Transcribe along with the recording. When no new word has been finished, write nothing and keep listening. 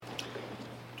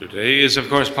Today is, of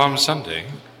course, Palm Sunday.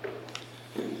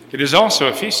 It is also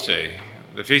a feast day.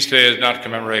 The feast day is not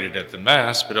commemorated at the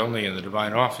Mass, but only in the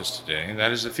Divine Office today. And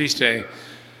that is the feast day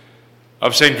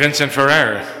of St. Vincent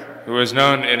Ferrer, who is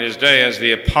known in his day as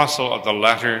the Apostle of the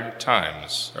Latter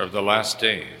Times, or of the last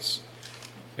days,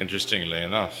 interestingly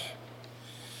enough.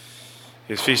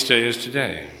 His feast day is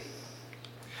today.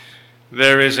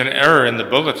 There is an error in the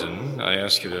bulletin. I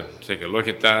ask you to take a look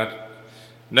at that.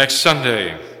 Next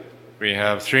Sunday, we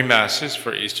have 3 Masses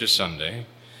for Easter Sunday.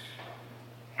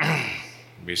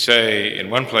 We say in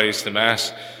one place the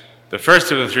Mass, the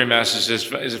first of the 3 Masses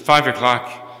is at 5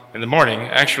 o'clock in the morning.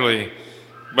 Actually,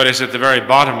 what is at the very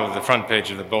bottom of the front page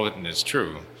of the bulletin is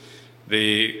true.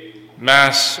 The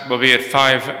Mass will be at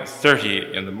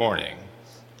 5:30 in the morning.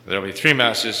 There will be 3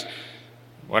 Masses,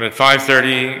 one at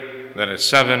 5:30, then at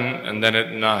 7, and then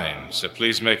at 9. So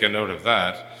please make a note of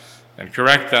that and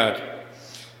correct that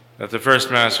the first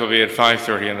Mass will be at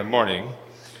 5:30 in the morning.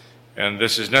 And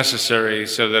this is necessary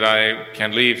so that I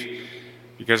can leave,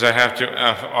 because I have to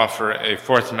offer a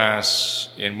 4th Mass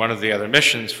in one of the other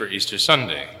missions for Easter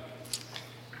Sunday.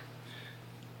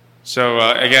 So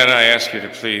again, I ask you to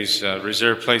please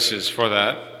reserve places for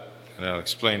that, and I'll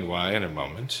explain why in a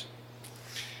moment.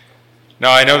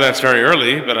 Now, I know that's very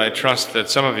early, but I trust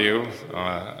that some of you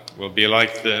will be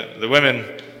like the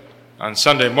women on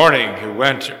Sunday morning who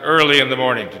went early in the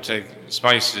morning to take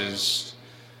spices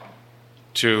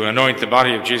to anoint the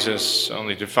body of Jesus,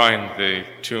 only to find the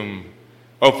tomb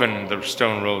open, the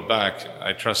stone rolled back.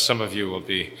 I trust some of you will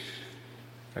be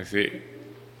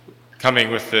coming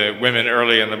with the women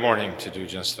early in the morning to do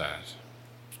just that,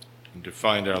 and to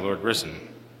find our Lord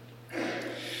risen.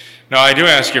 Now, I do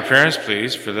ask your prayers,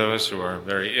 please, for those who are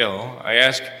very ill. I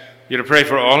ask you to pray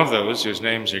for all of those whose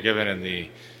names are given in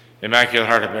the Immaculate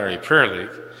Heart of Mary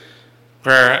prayer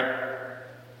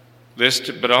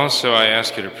list, but also I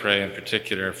ask you to pray in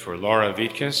particular for Laura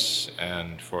Vitkus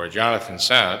and for Jonathan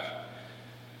Sapp,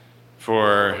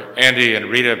 for Andy and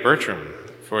Rita Bertram,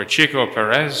 for Chico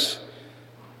Perez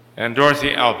and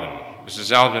Dorothy Albin.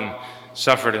 Mrs. Albin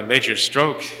suffered a major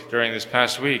stroke during this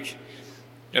past week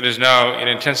and is now in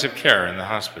intensive care in the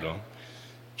hospital.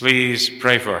 Please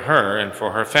pray for her and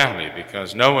for her family,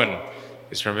 because no one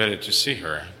is permitted to see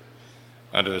her.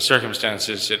 Under the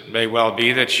circumstances, it may well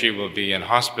be that she will be in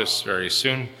hospice very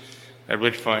soon, at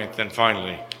which point then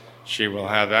finally she will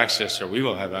have access, or we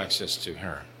will have access to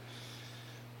her,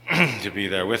 to be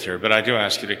there with her. But I do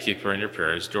ask you to keep her in your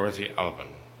prayers, Dorothy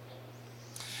Albin.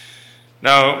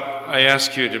 Now, I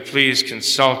ask you to please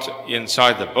consult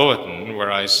inside the bulletin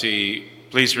where I see,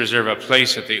 please reserve a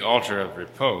place at the altar of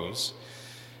repose.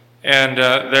 And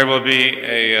there will be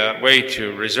a way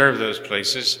to reserve those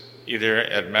places, either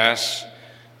at Mass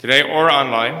today or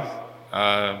online,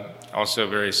 also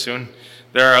very soon.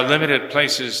 There are limited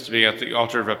places to be at the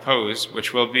altar of repose,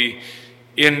 which will be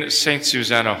in St.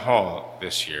 Susanna Hall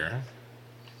this year.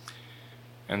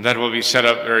 And that will be set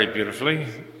up very beautifully,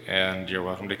 and you're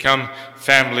welcome to come.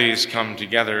 Families come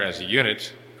together as a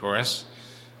unit, of course,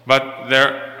 but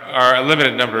there are a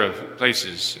limited number of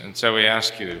places, and so we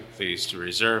ask you, please, to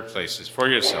reserve places for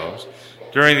yourselves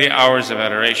during the hours of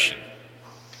adoration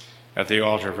at the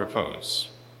altar of repose.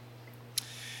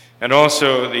 And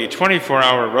also, the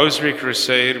 24-hour Rosary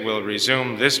Crusade will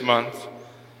resume this month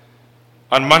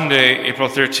on Monday, April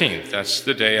 13th. That's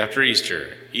the day after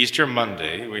Easter. Easter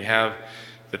Monday, we have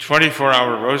the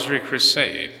 24-hour Rosary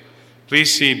Crusade.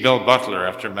 Please see Bill Butler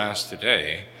after Mass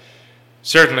today.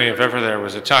 Certainly, if ever there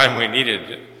was a time we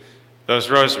needed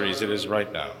those rosaries, it is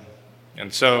right now.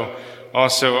 And so,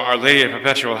 also, Our Lady of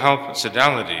Perpetual Help at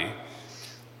Sodality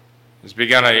has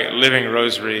begun a living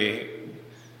rosary.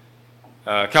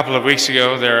 A couple of weeks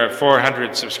ago, there are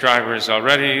 400 subscribers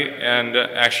already, and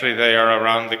actually they are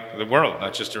around the world,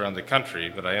 not just around the country,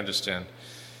 but I understand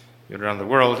you're around the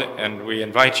world, and we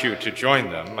invite you to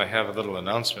join them. I have a little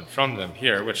announcement from them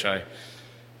here, which I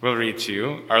will read to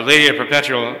you. Our Lady of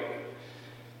Perpetual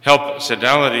Help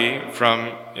Sodality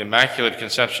from Immaculate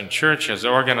Conception Church has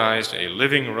organized a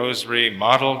living rosary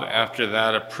modeled after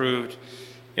that approved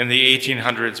in the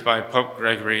 1800s by Pope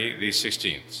Gregory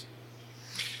XVI,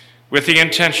 with the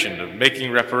intention of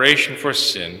making reparation for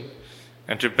sin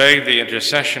and to beg the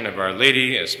intercession of Our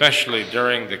Lady, especially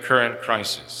during the current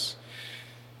crisis.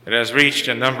 It has reached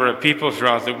a number of people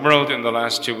throughout the world in the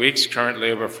last 2 weeks.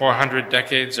 Currently, over 400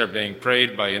 decades are being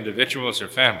prayed by individuals or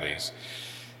families.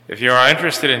 If you are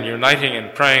interested in uniting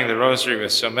and praying the Rosary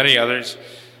with so many others,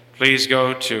 please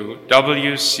go to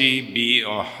wcbohio.com.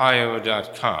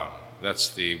 That's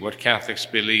the What Catholics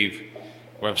Believe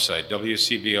website,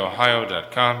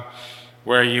 wcbohio.com,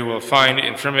 where you will find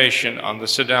information on the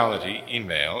Sodality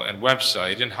email and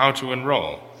website and how to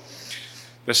enroll.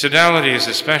 The Sodality is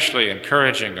especially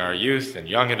encouraging our youth and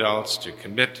young adults to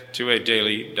commit to a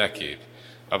daily decade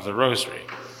of the Rosary.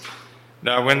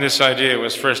 Now, when this idea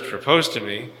was first proposed to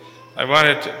me, I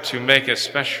wanted to make a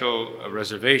special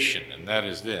reservation, and that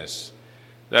is this,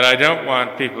 that I don't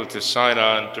want people to sign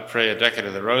on to pray a decade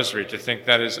of the Rosary to think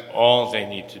that is all they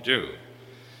need to do.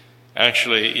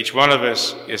 Actually, each one of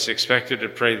us is expected to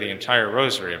pray the entire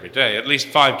Rosary every day, at least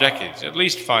 5 decades of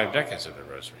the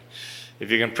Rosary. If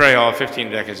you can pray all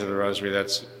 15 decades of the Rosary,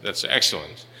 that's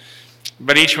excellent.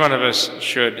 But each one of us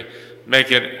should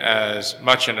make it as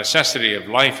much a necessity of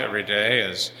life every day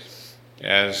as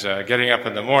getting up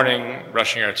in the morning,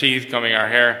 brushing our teeth, combing our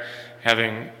hair,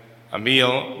 having a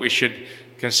meal. We should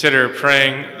consider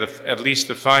praying at least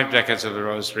the 5 decades of the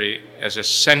Rosary as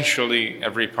essentially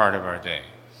every part of our day.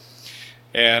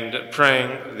 And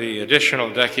praying the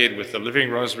additional decade with the Living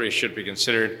Rosary should be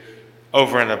considered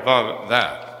over and above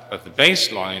that. But the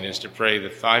baseline is to pray the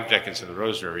 5 decades of the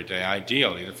Rosary every day,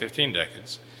 ideally the 15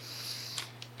 decades.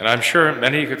 And I'm sure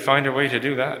many could find a way to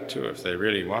do that too if they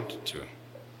really wanted to.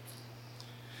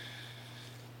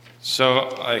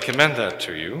 So I commend that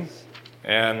to you.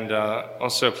 And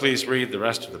also please read the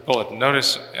rest of the bulletin.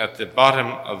 Notice at the bottom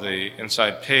of the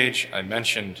inside page, I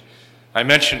mentioned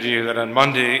to you that on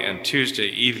Monday and Tuesday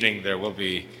evening there will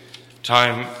be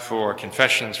time for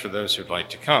confessions for those who'd like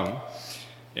to come.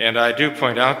 And I do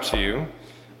point out to you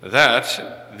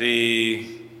that the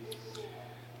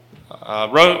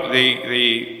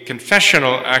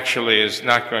confessional actually is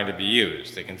not going to be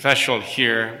used. The confessional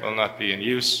here will not be in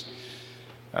use.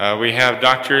 We have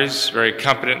doctors, very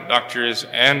competent doctors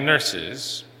and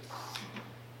nurses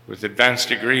with advanced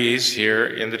degrees here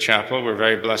in the chapel. We're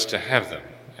very blessed to have them.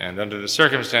 And under the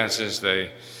circumstances,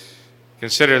 they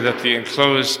consider that the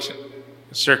enclosed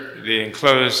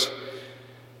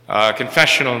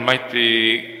confessional might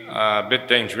be a bit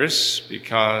dangerous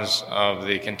because of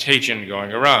the contagion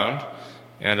going around.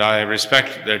 And I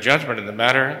respect their judgment in the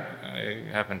matter. I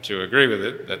happen to agree with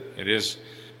it, that it is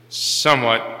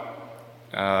somewhat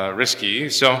risky.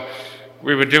 So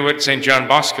we would do what St. John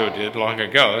Bosco did long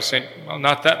ago. Well,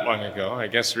 not that long ago, I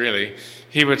guess really.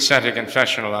 He would set a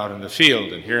confessional out in the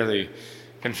field and hear the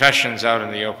confessions out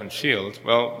in the open field.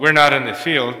 Well, we're not in the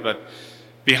field, but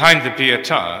behind the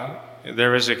Pietà,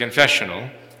 there is a confessional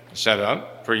set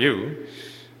up for you.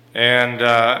 And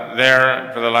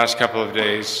there, for the last couple of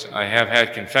days, I have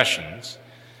had confessions.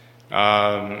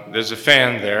 There's a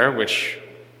fan there, which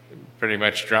pretty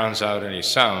much drowns out any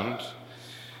sound.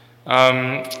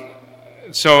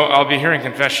 So I'll be hearing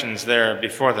confessions there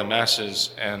before the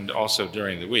Masses and also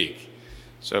during the week.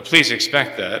 So please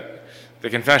expect that. The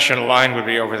confessional line would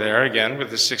be over there again with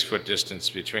the 6-foot distance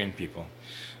between people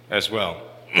as well.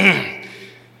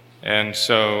 And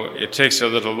so it takes a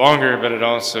little longer, but it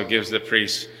also gives the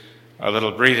priest a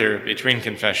little breather between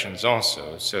confessions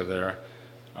also. So there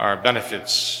are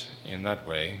benefits in that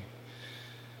way.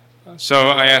 So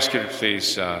I ask you to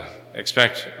please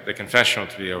expect the confessional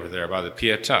to be over there by the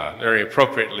Pietà, very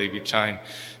appropriately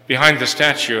behind the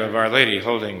statue of Our Lady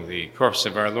holding the corpse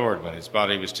of our Lord when his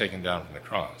body was taken down from the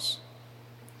cross,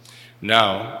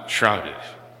 now shrouded.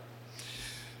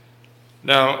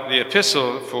 Now, the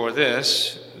epistle for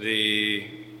this, the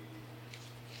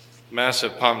Mass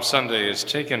of Palm Sunday, is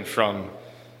taken from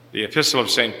the Epistle of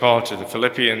St. Paul to the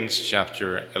Philippians,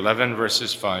 chapter 11,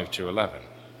 verses 5 to 11.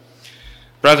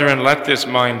 Brethren, let this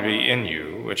mind be in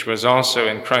you, which was also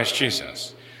in Christ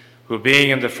Jesus, who being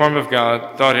in the form of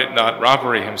God, thought it not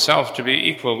robbery himself to be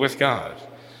equal with God,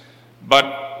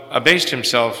 but abased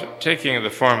himself, taking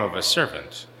the form of a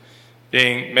servant,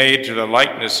 being made to the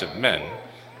likeness of men,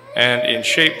 and in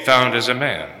shape found as a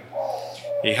man.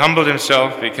 He humbled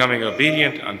himself, becoming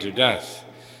obedient unto death,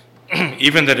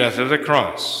 even the death of the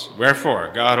cross.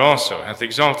 Wherefore God also hath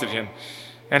exalted him,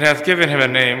 and hath given him a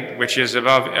name which is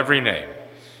above every name,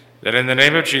 that in the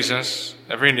name of Jesus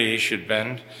every knee should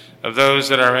bend, of those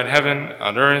that are in heaven,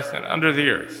 on earth, and under the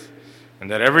earth, and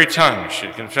that every tongue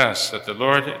should confess that the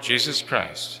Lord Jesus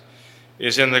Christ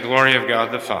is in the glory of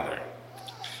God the Father.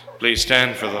 Please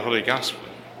stand for the Holy Gospel.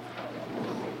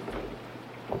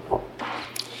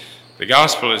 The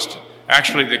Gospel is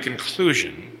actually the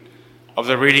conclusion of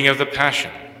the reading of the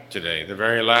Passion today. The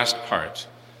very last part,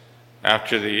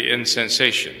 after the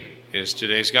insensation, is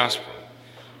today's Gospel.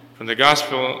 From the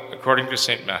Gospel according to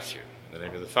St. Matthew. In the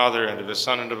name of the Father, and of the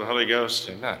Son, and of the Holy Ghost.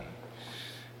 Amen.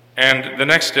 And the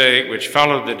next day, which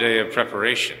followed the day of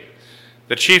preparation,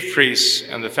 the chief priests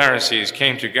and the Pharisees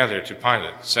came together to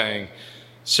Pilate, saying,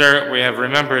 Sir, we have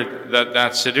remembered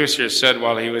that seducer said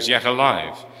while he was yet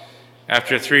alive,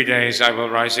 After 3 days I will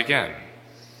rise again.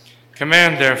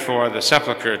 Command, therefore, the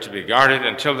sepulchre to be guarded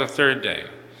until the 3rd day,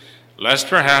 lest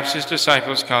perhaps his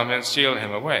disciples come and steal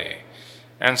him away,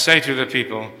 and say to the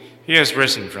people, he has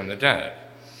risen from the dead.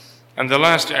 And the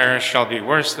last error shall be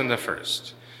worse than the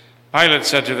first. Pilate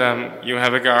said to them, you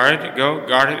have a guard, go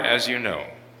guard it as you know.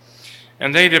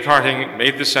 And they, departing,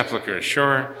 made the sepulchre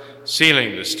sure,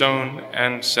 sealing the stone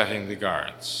and setting the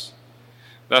guards.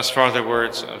 Thus far the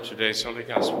words of today's Holy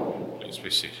Gospel. Please be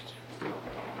seated.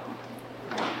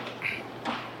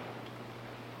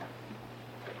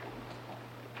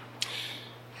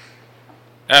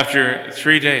 After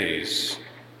 3 days,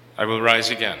 I will rise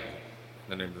again.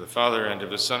 In the name of the Father, and of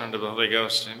the Son, and of the Holy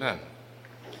Ghost. Amen.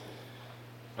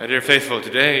 My dear faithful,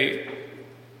 today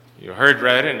you heard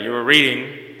read and you were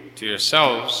reading to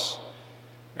yourselves,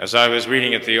 as I was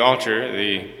reading at the altar,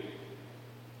 the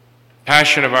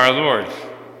Passion of our Lord,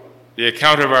 the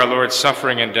account of our Lord's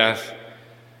suffering and death,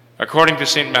 according to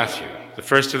St. Matthew, the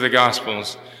first of the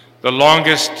Gospels, the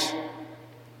longest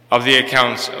of the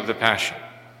accounts of the Passion.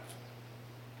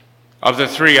 Of the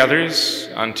 3 others,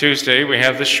 on Tuesday, we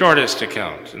have the shortest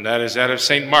account, and that is that of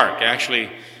St. Mark. Actually,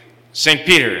 St.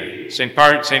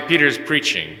 Peter's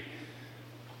preaching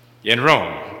in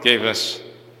Rome gave us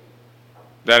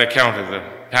that account of the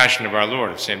Passion of our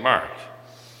Lord, of St. Mark.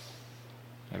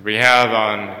 And we have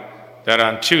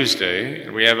on Tuesday,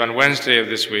 and we have on Wednesday of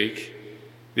this week,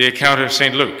 the account of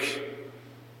St. Luke,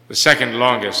 the second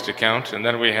longest account, and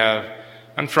then we have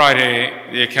on Friday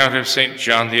the account of St.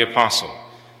 John the Apostle,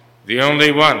 the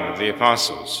only one of the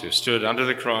apostles who stood under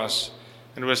the cross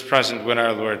and was present when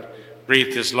our Lord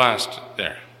breathed his last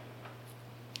there.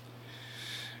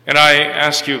 And I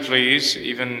ask you, please,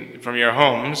 even from your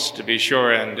homes, to be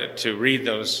sure and to read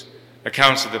those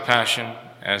accounts of the Passion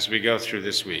as we go through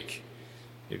this week.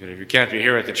 Even if you can't be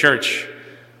here at the church,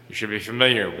 you should be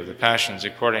familiar with the Passions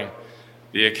according to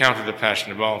the account of the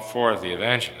Passion of all 4 of the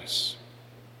evangelists.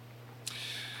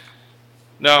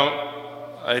 Now,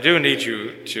 I do need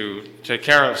you to take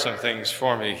care of some things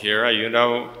for me here. You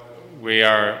know, we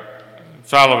are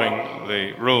following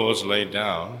the rules laid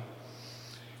down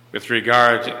with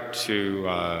regard to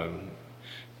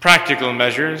practical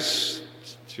measures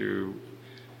to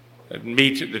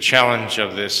meet the challenge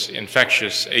of this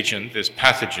infectious agent, this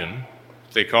pathogen.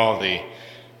 They call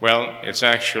it's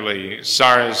actually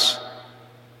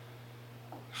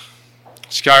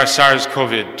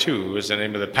SARS-CoV-2 is the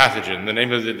name of the pathogen. The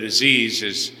name of the disease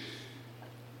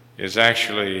is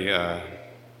actually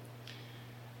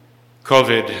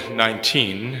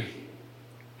COVID-19.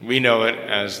 We know it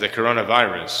as the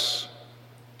coronavirus.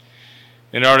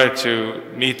 In order to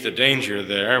meet the danger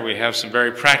there, we have some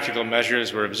very practical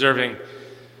measures we're observing.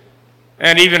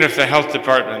 And even if the health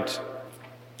department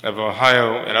of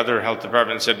Ohio and other health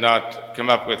departments had not come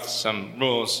up with some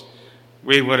rules,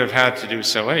 we would have had to do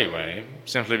so anyway,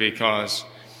 simply because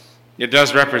it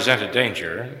does represent a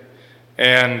danger,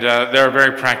 and there are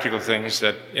very practical things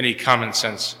that any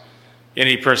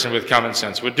person with common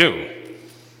sense would do.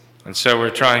 And so we're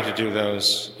trying to do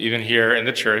those even here in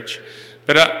the church.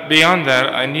 But beyond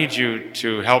that, I need you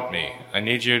to help me. I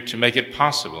need you to make it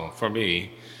possible for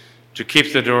me to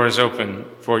keep the doors open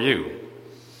for you.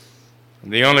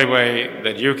 And the only way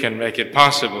that you can make it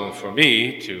possible for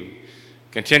me to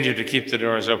continue to keep the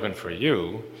doors open for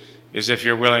you is if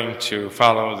you're willing to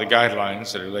follow the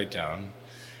guidelines that are laid down.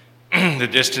 The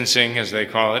distancing, as they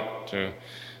call it,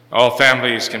 all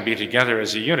families can be together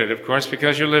as a unit, of course,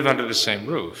 because you live under the same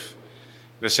roof,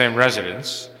 the same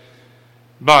residence.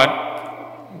 But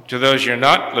to those you're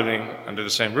not living under the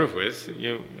same roof with,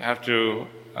 you have to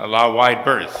allow wide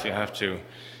berth. You have to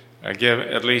give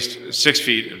at least 6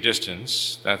 feet of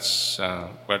distance. That's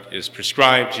what is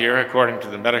prescribed here according to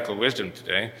the medical wisdom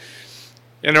today,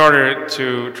 in order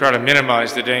to try to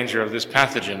minimize the danger of this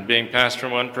pathogen being passed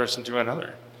from one person to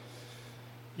another,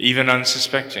 even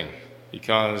unsuspecting,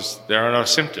 because there are no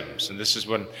symptoms. And this is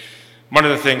one of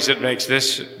the things that makes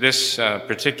this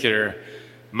particular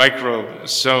microbe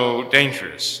so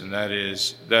dangerous, and that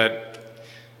is that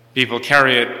people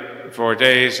carry it for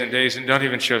days and days and don't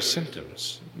even show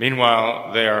symptoms.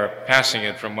 Meanwhile, they are passing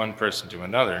it from one person to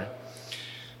another.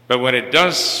 But when it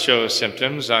does show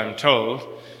symptoms, I'm told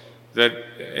that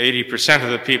 80% of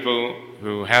the people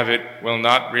who have it will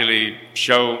not really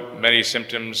show many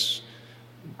symptoms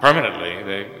permanently.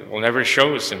 They will never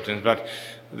show symptoms, but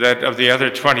that of the other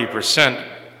 20%,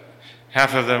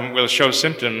 half of them will show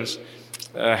symptoms.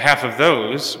 Half of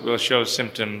those will show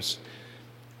symptoms,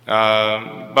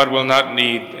 but will not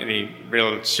need any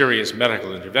real serious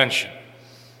medical intervention.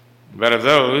 But of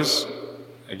those,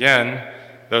 again,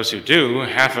 those who do,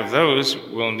 half of those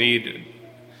will need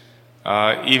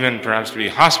even perhaps to be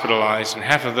hospitalized, and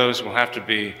half of those will have to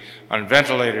be on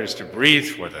ventilators to breathe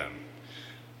for them.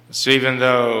 So even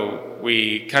though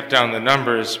we cut down the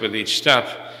numbers with each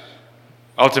step,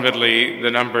 ultimately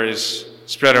the numbers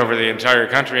spread over the entire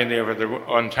country and over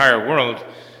the entire world,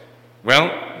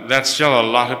 well, that's still a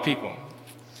lot of people.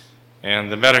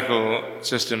 And the medical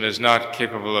system is not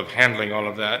capable of handling all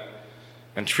of that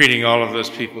and treating all of those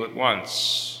people at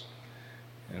once.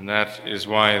 And that is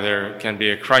why there can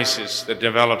be a crisis that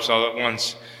develops all at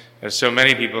once, as so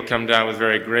many people come down with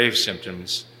very grave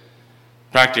symptoms,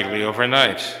 practically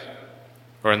overnight,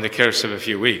 or in the course of a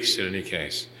few weeks in any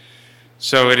case.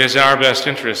 So it is our best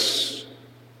interest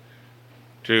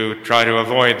to try to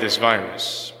avoid this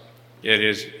virus.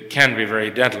 It can be very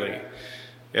deadly.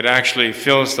 It actually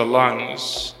fills the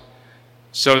lungs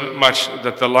so much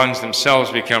that the lungs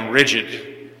themselves become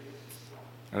rigid.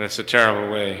 And it's a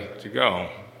terrible way to go,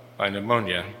 by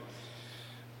pneumonia,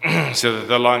 so that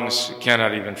the lungs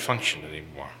cannot even function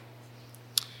anymore.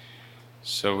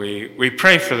 So we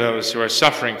pray for those who are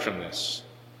suffering from this,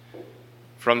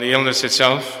 from the illness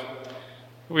itself.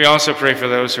 We also pray for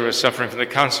those who are suffering from the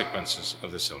consequences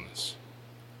of this illness.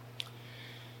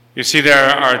 You see, there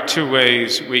are two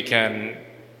ways we can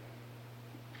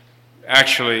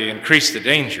actually increase the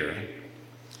danger.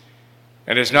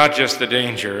 And it's not just the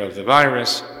danger of the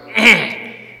virus,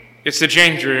 it's the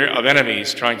danger of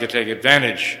enemies trying to take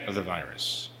advantage of the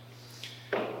virus.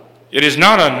 It is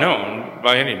not unknown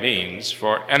by any means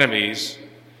for enemies,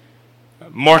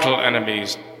 mortal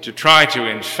enemies, to try to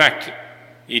infect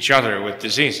each other with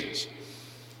diseases.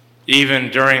 Even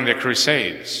during the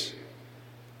Crusades,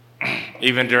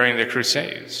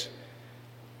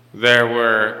 there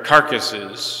were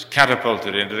carcasses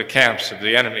catapulted into the camps of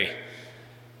the enemy.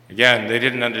 Again, they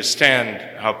didn't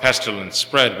understand how pestilence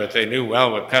spread, but they knew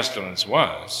well what pestilence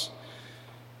was.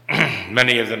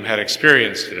 Many of them had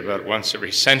experienced it about once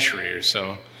every century or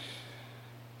so.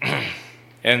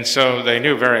 And so they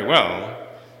knew very well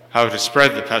how to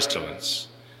spread the pestilence.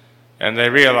 And they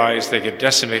realized they could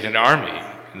decimate an army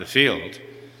in the field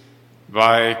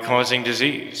by causing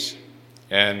disease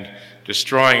and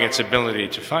destroying its ability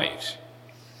to fight.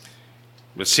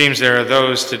 It seems there are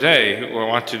those today who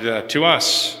want to do that to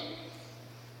us,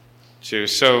 to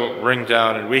so bring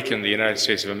down and weaken the United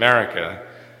States of America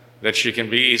that she can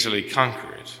be easily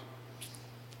conquered.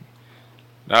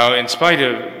 Now, in spite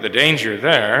of the danger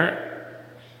there,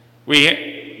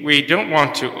 we don't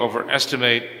want to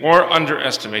overestimate or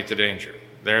underestimate the danger.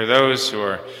 There are those who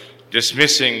are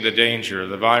dismissing the danger of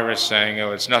the virus, saying,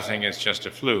 oh, it's nothing, it's just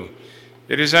a flu.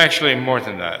 It is actually more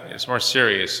than that. It's more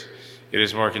serious. It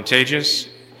is more contagious.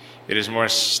 It is more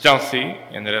stealthy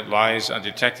in that it lies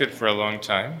undetected for a long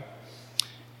time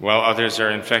while others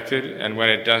are infected. And when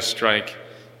it does strike,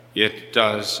 it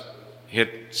does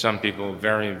hit some people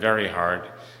very, very hard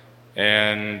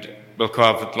and will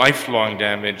cause lifelong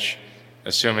damage,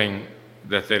 assuming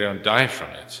that they don't die from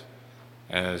it,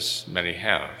 as many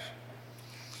have.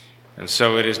 And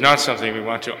so it is not something we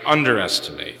want to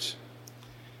underestimate.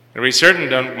 And we certainly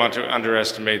don't want to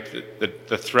underestimate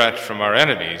the threat from our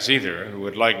enemies either, who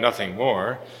would like nothing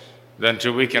more than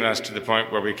to weaken us to the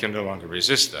point where we can no longer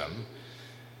resist them.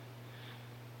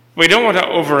 We don't want to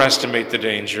overestimate the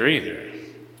danger either.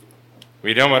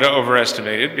 We don't want to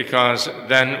overestimate it because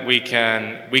then we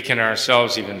can weaken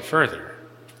ourselves even further.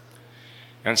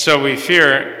 And so we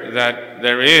fear that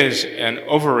there is an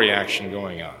overreaction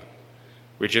going on,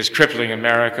 which is crippling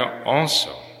America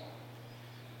also.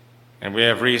 And we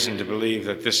have reason to believe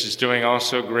that this is doing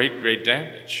also great, great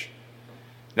damage,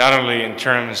 not only in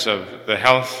terms of the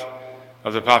health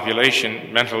of the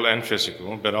population, mental and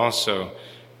physical, but also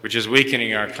which is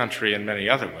weakening our country in many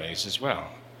other ways as well.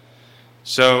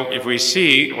 So if we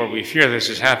see or we fear this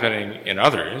is happening in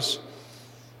others,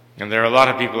 and there are a lot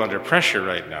of people under pressure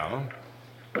right now,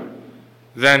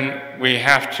 then we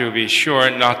have to be sure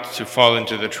not to fall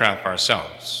into the trap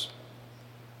ourselves.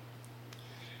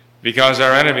 Because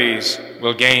our enemies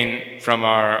will gain from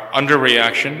our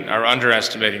underreaction, our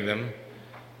underestimating them,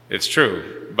 it's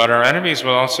true, but our enemies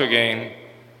will also gain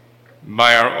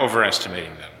by our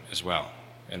overestimating them as well,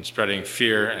 and spreading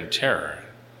fear and terror.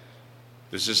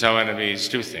 This is how enemies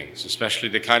do things, especially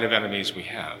the kind of enemies we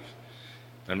have.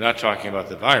 I'm not talking about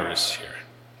the virus here.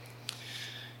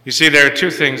 You see, there are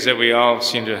two things that we all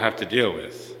seem to have to deal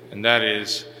with, and that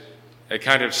is a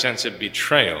kind of sense of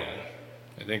betrayal.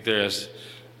 I think there is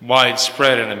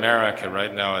widespread in America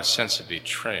right now a sense of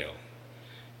betrayal,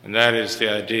 and that is the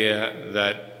idea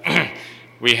that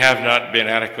we have not been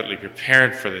adequately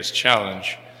prepared for this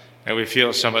challenge, and we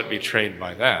feel somewhat betrayed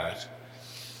by that.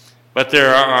 But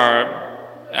there are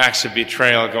acts of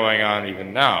betrayal going on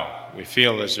even now We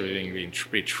feel as though we're being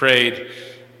betrayed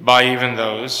by even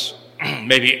those,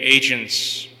 maybe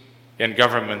agents in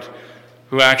government,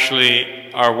 who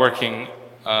actually are working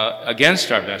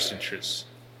against our best interests,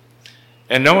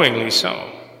 and knowingly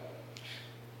so.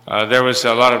 There was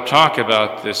a lot of talk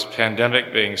about this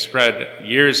pandemic being spread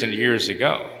years and years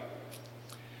ago.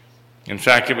 In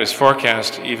fact, it was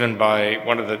forecast even by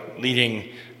one of the leading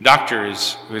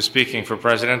doctors who is speaking for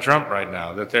President Trump right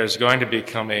now, that there's going to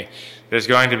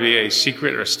be a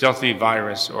secret or stealthy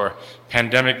virus or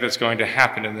pandemic that's going to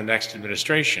happen in the next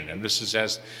administration. And this is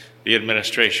as the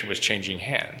administration was changing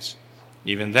hands.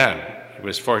 Even then, it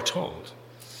was foretold.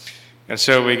 And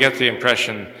so we get the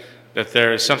impression that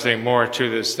there is something more to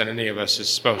this than any of us is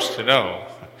supposed to know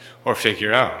or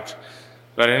figure out.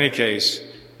 But in any case,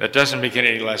 that doesn't make it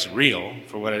any less real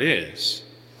for what it is.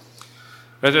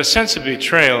 But the sense of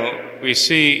betrayal we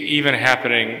see even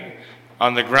happening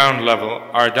on the ground level.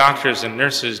 Our doctors and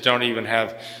nurses don't even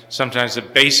have sometimes the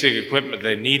basic equipment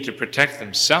they need to protect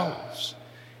themselves.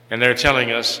 And they're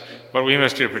telling us what we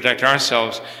must do to protect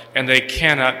ourselves, and they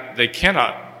cannot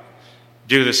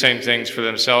do the same things for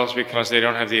themselves because they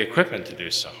don't have the equipment to do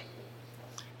so.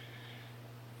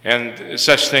 And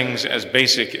such things as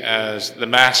basic as the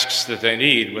masks that they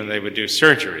need when they would do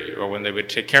surgery or when they would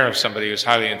take care of somebody who's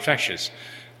highly infectious.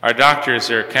 Our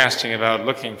doctors are casting about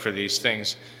looking for these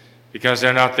things because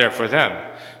they're not there for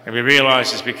them. And we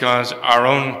realize it's because our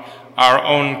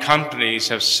own companies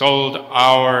have sold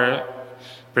our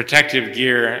protective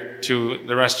gear to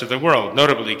the rest of the world,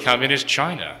 notably communist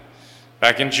China.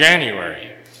 Back in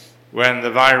January, when the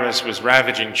virus was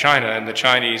ravaging China and the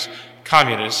Chinese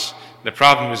communists, the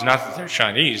problem is not that they're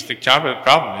Chinese, the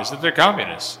problem is that they're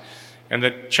communists. And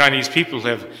the Chinese people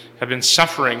have been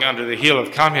suffering under the heel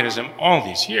of communism all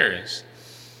these years.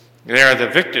 They are the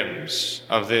victims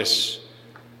of this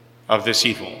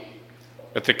evil.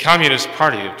 But the Communist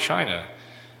Party of China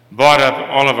bought up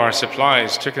all of our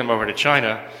supplies, took them over to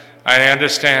China. I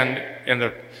understand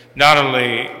not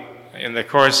only in the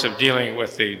course of dealing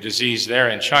with the disease there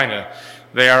in China,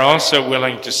 they are also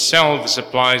willing to sell the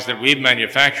supplies that we've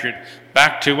manufactured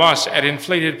back to us at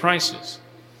inflated prices.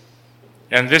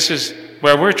 And this is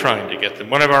where we're trying to get them.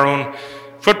 One of our own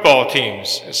football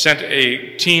teams sent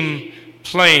a team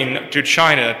plane to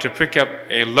China to pick up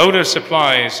a load of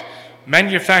supplies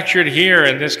manufactured here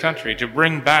in this country to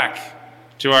bring back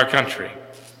to our country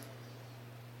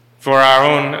for our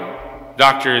own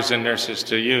doctors and nurses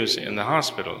to use in the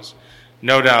hospitals,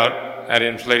 no doubt at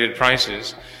inflated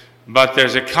prices. But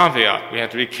there's a caveat. We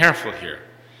have to be careful here.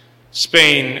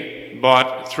 Spain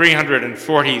bought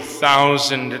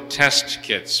 340,000 test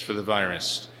kits for the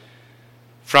virus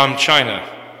from China,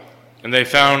 and they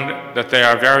found that they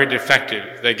are very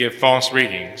defective. They give false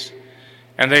readings.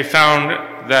 And they found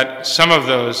that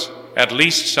at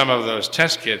least some of those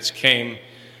test kits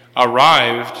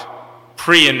arrived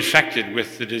pre-infected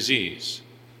with the disease.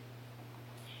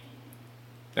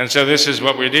 And so this is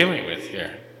what we're dealing with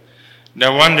here.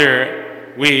 No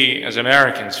wonder we as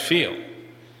Americans feel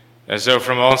as though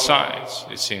from all sides,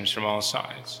 it seems from all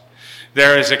sides.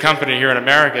 There is a company here in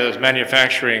America that's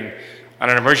manufacturing on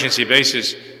an emergency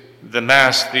basis the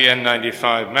mask, the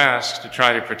N95 masks, to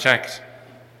try to protect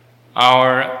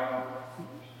our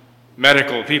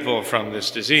medical people from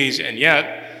this disease. And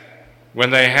yet,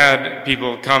 when they had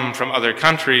people come from other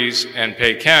countries and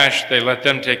pay cash, they let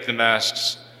them take the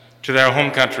masks to their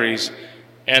home countries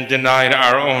and denied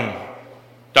our own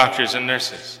doctors and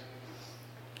nurses,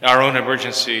 our own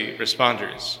emergency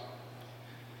responders.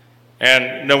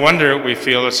 And no wonder we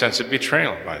feel a sense of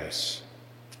betrayal by this.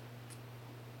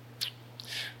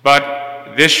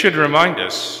 But this should remind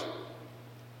us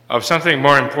of something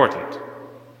more important,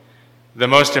 the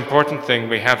most important thing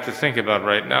we have to think about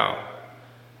right now,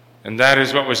 and that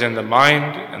is what was in the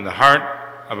mind and the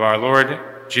heart of our Lord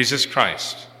Jesus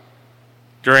Christ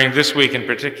during this week in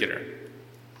particular.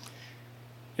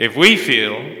 If we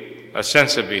feel a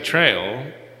sense of betrayal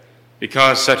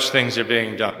because such things are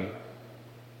being done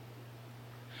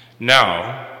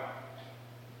now,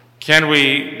 can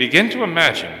we begin to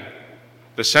imagine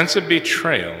the sense of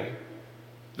betrayal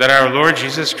that our Lord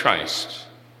Jesus Christ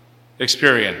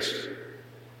experienced?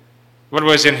 What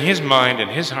was in his mind and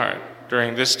his heart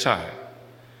during this time?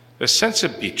 The sense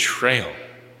of betrayal.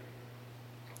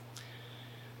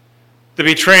 The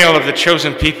betrayal of the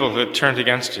chosen people who had turned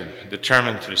against him,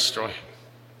 determined to destroy him,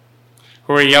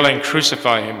 who were yelling,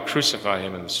 crucify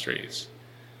him in the streets.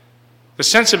 The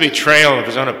sense of betrayal of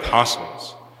his own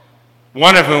apostles,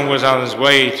 one of whom was on his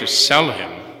way to sell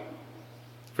him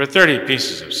for 30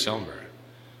 pieces of silver.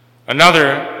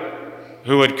 Another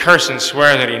who would curse and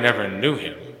swear that he never knew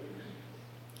him.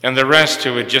 and the rest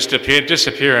who would just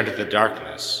disappear into the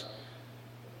darkness.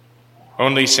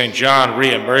 Only St. John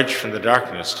re-emerged from the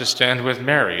darkness to stand with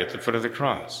Mary at the foot of the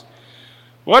cross.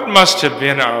 What must have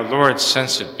been our Lord's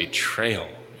sense of betrayal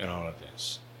in all of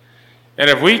this? And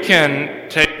if we can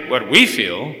take what we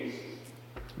feel,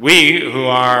 we who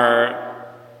are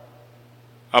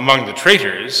among the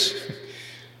traitors,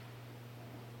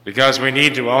 because we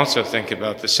need to also think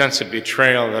about the sense of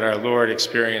betrayal that our Lord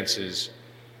experiences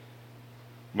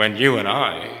when you and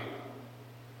I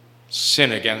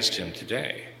sin against him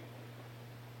today,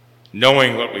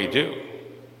 knowing what we do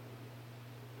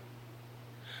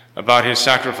about his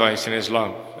sacrifice and his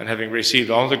love, and having received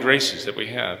all the graces that we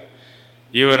have,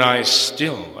 you and I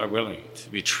still are willing to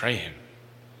betray him.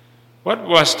 What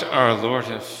must our Lord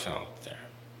have felt there?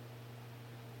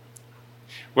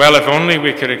 Well, if only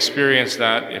we could experience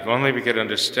that, if only we could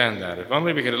understand that, if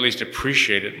only we could at least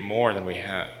appreciate it more than we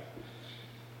have.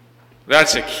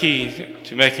 That's a key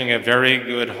to making a very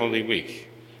good Holy Week,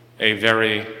 a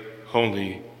very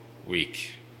holy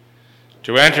week.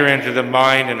 To enter into the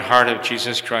mind and heart of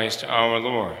Jesus Christ our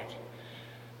Lord,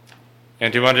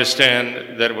 and to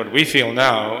understand that what we feel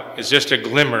now is just a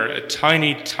glimmer, a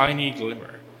tiny, tiny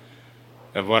glimmer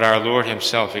of what our Lord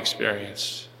himself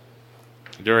experienced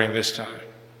during this time.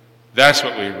 That's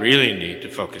what we really need to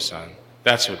focus on.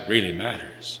 That's what really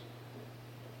matters.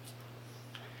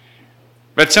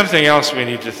 But something else we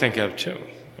need to think of too.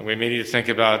 And we need to think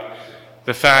about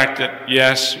the fact that,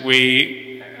 yes,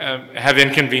 we have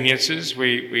inconveniences.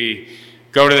 We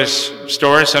go to this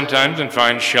store sometimes and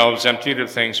find shelves emptied of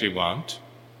things we want.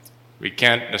 We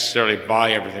can't necessarily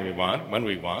buy everything we want when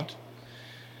we want.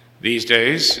 These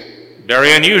days,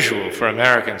 very unusual for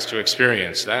Americans to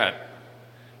experience that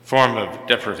form of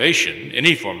deprivation,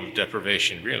 any form of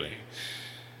deprivation, really.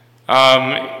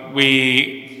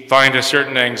 We find a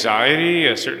certain anxiety,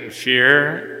 a certain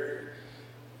fear,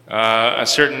 a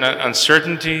certain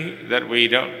uncertainty that we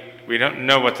don't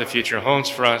know what the future holds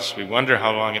for us. We wonder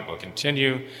how long it will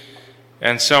continue,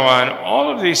 and so on. All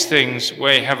of these things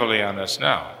weigh heavily on us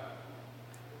now.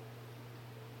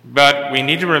 But we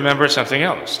need to remember something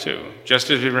else, too. Just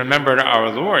as we remembered our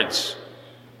Lord's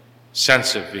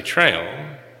sense of betrayal,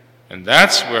 and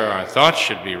that's where our thoughts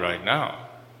should be right now.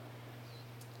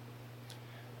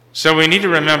 So we need to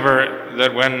remember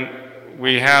that when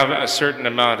we have a certain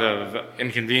amount of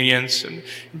inconvenience, and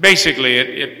basically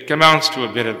it amounts to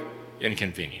a bit of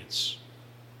inconvenience.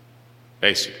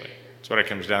 Basically, that's what it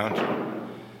comes down to.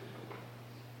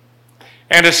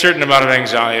 And a certain amount of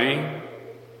anxiety.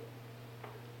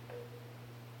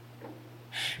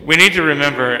 We need to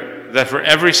remember that for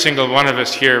every single one of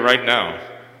us here right now,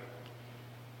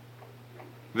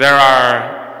 there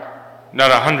are not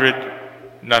 100,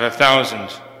 not 1,000,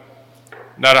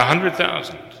 not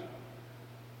 100,000,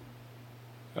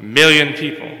 1 million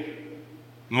people,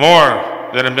 more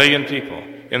than 1 million people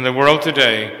in the world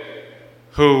today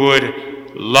who would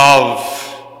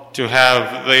love to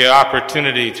have the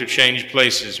opportunity to change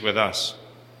places with us.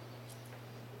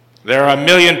 There are 1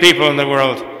 million people in the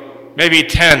world, maybe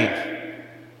 10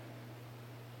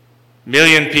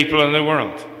 million people in the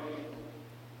world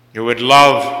who would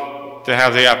love to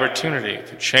have the opportunity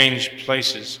to change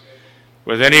places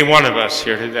with any one of us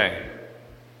here today,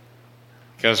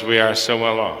 because we are so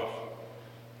well off,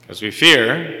 because we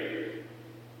fear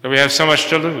that we have so much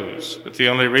to lose. But the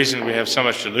only reason we have so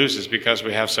much to lose is because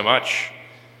we have so much.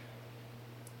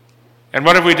 And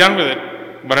what have we done with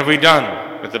it? What have we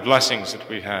done with the blessings that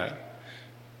we've had?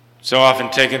 So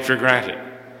often taken for granted,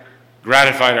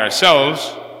 gratified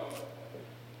ourselves.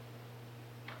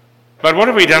 But what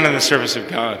have we done in the service of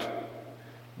God?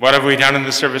 What have we done in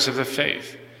the service of the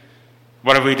faith?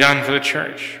 What have we done for the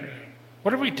church?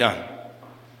 What have we done?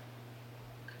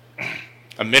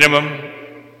 A minimum,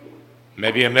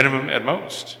 maybe a minimum at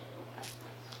most.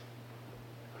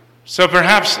 So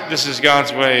perhaps this is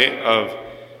God's way of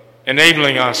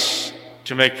enabling us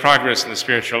to make progress in the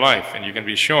spiritual life. And you can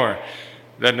be sure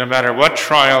that no matter what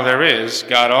trial there is,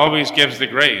 God always gives the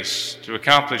grace to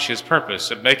accomplish his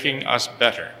purpose of making us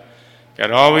better.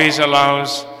 God always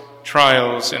allows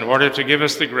trials in order to give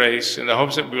us the grace, in the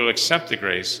hopes that we will accept the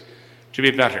grace, to be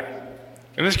better.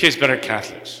 In this case, better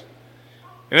Catholics.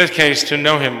 In this case, to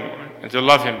know him more and to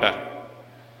love him better.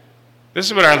 This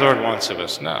is what our Lord wants of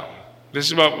us now. This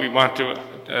is what we want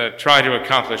to try to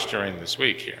accomplish during this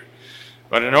week here.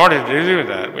 But in order to do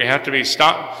that, we have to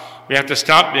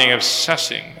stop being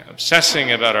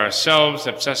obsessing about ourselves,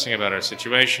 obsessing about our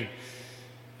situation.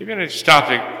 We're going to stop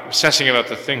obsessing about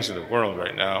the things of the world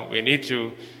right now. We need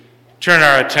to turn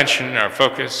our attention, our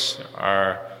focus,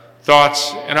 our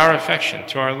thoughts, and our affection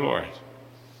to our Lord.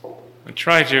 And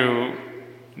try to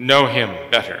know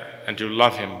him better and to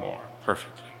love him more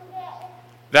perfectly.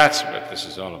 That's what this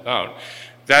is all about.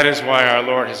 That is why our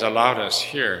Lord has allowed us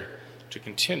here to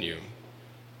continue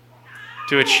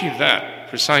to achieve that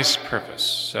precise purpose.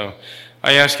 So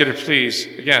I ask you to please,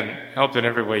 again, help in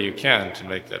every way you can to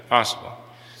make that possible.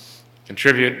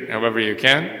 Contribute however you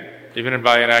can, even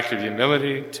by an act of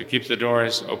humility, to keep the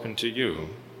doors open to you.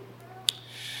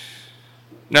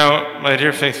 Now, my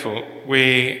dear faithful,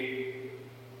 we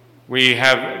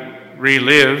have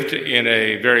relived in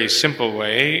a very simple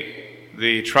way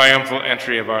the triumphal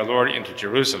entry of our Lord into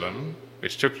Jerusalem,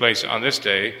 which took place on this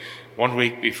day, 1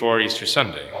 week before Easter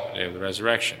Sunday, the day of the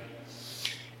resurrection.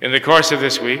 In the course of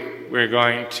this week, we're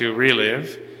going to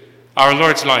relive our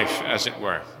Lord's life, as it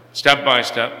were, step by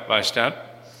step by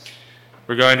step.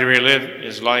 We're going to relive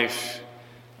his life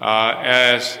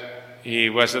as he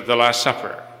was at the Last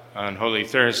Supper on Holy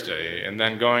Thursday, and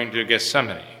then going to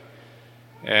Gethsemane,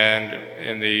 and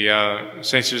in the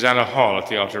St. Susanna Hall at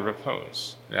the Altar of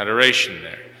Repose, the adoration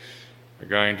there. We're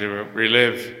going to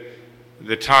relive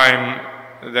the time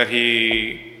that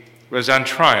he was on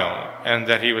trial and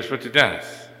that he was put to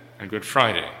death on Good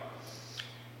Friday.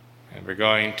 And we're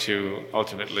going to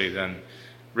ultimately then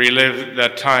relive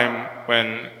that time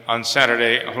when on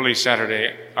Saturday, Holy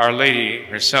Saturday, Our Lady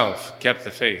herself kept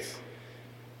the faith.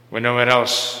 When no one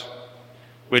else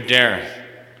would dare,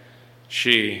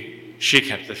 she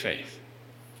kept the faith.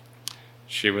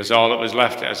 She was all that was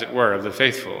left, as it were, of the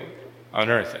faithful on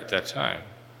earth at that time.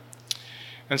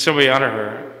 And so we honor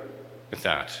her with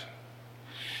that.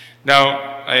 Now,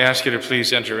 I ask you to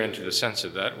please enter into the sense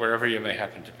of that, wherever you may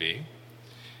happen to be,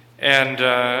 and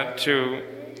to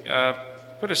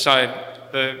put aside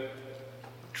the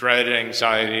dread,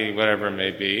 anxiety, whatever it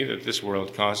may be that this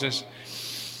world causes.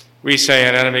 We say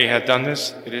an enemy had done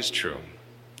this. It is true.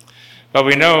 But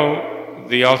we know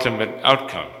the ultimate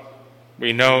outcome.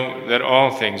 We know that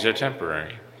all things are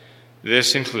temporary,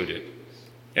 this included.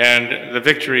 And the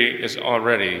victory is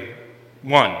already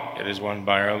won. It is won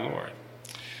by our Lord.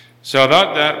 So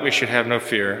about that, we should have no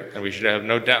fear, and we should have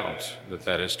no doubt that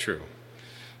that is true.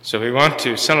 So we want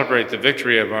to celebrate the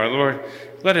victory of our Lord.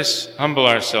 Let us humble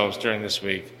ourselves during this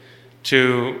week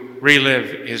to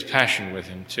relive his passion with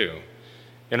him too,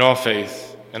 in all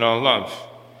faith and all love,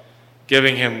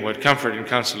 giving him what comfort and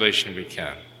consolation we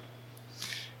can.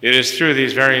 It is through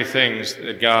these very things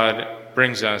that God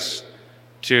brings us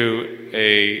to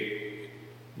a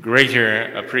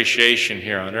greater appreciation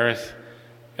here on earth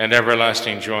and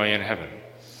everlasting joy in heaven.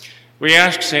 We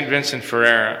ask St. Vincent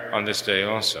Ferrer on this day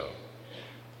also,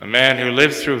 a man who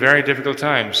lived through very difficult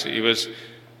times. He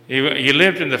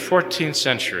lived in the 14th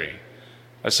century,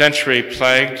 a century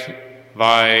plagued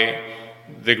by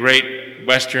the great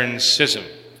Western schism,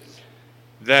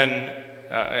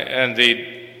 and the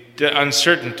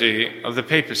uncertainty of the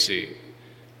papacy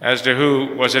as to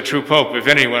who was a true pope, if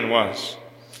anyone was.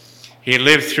 He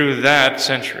lived through that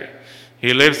century.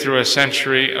 He lived through a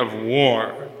century of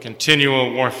war,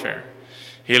 continual warfare.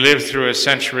 He lived through a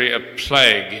century of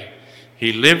plague.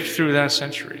 He lived through that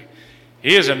century.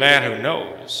 He is a man who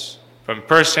knows from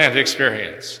first-hand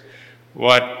experience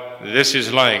what this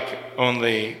is like,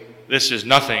 only this is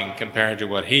nothing compared to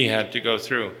what he had to go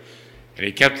through. And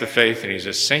he kept the faith, and he's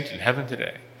a saint in heaven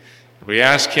today. We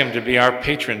ask him to be our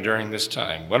patron during this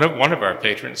time, one of our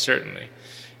patrons certainly,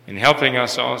 in helping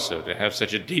us also to have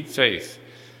such a deep faith,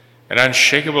 an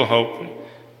unshakable hope,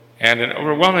 and an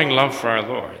overwhelming love for our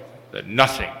Lord, that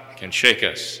nothing can shake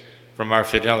us from our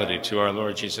fidelity to our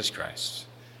Lord Jesus Christ.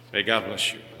 May God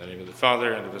bless you. In the name of the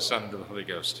Father, and of the Son, and of the Holy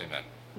Ghost. Amen.